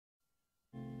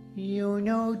You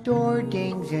know, door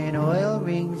dings and oil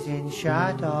rings and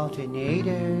shot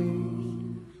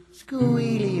alternators,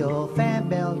 squealy old fan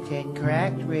belts and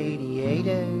cracked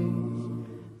radiators.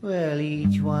 Well,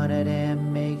 each one of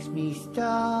them makes me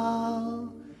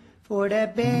stall for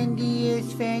the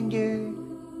bendiest fender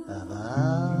of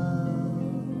all.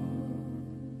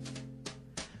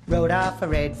 Rode off a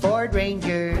red Ford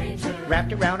Ranger,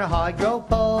 wrapped around a hydro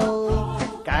pole.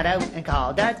 Got out and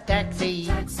called a taxi,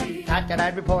 thought that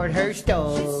I'd report her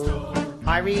stole.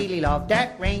 I really loved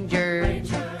that Ranger,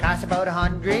 cost about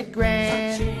 100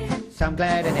 grand. So I'm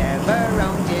glad I never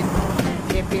owned it,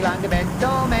 it belonged to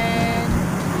Bento Man.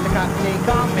 The cops they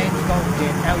come and scoped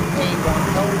it out, they won't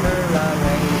hold her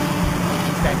away.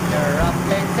 Inspector up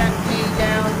and sat me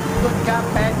down, good cop,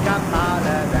 bad cop all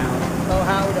around. Oh,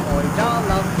 how the boys all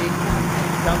loved it,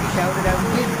 Snooky shouted out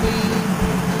his glee.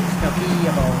 Snooky,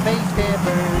 a bald-faced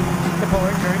fibber, the poor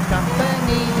insurance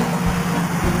company.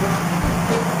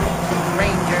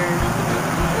 Ranger,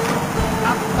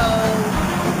 up-oh,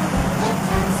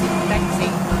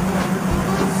 taxi,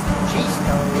 she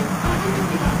stole.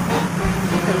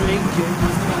 The Ranger,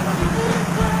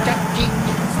 touching,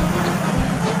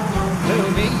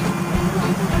 movie.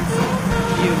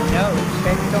 You know,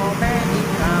 spent so many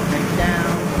coming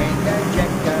down when the check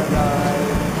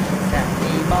arrived.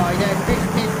 Happy boy, the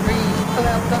Christmas tree,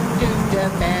 welcome to the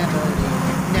family.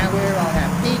 Now we're all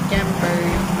happy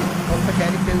campers,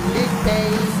 sympathetic to this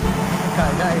day.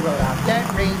 Cause I rode off that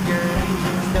Ranger,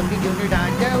 Snooky Jr.'s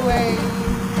on the way.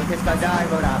 Just cause I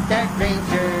rode off that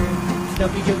Ranger,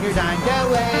 Snooky Jr.'s on the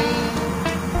way.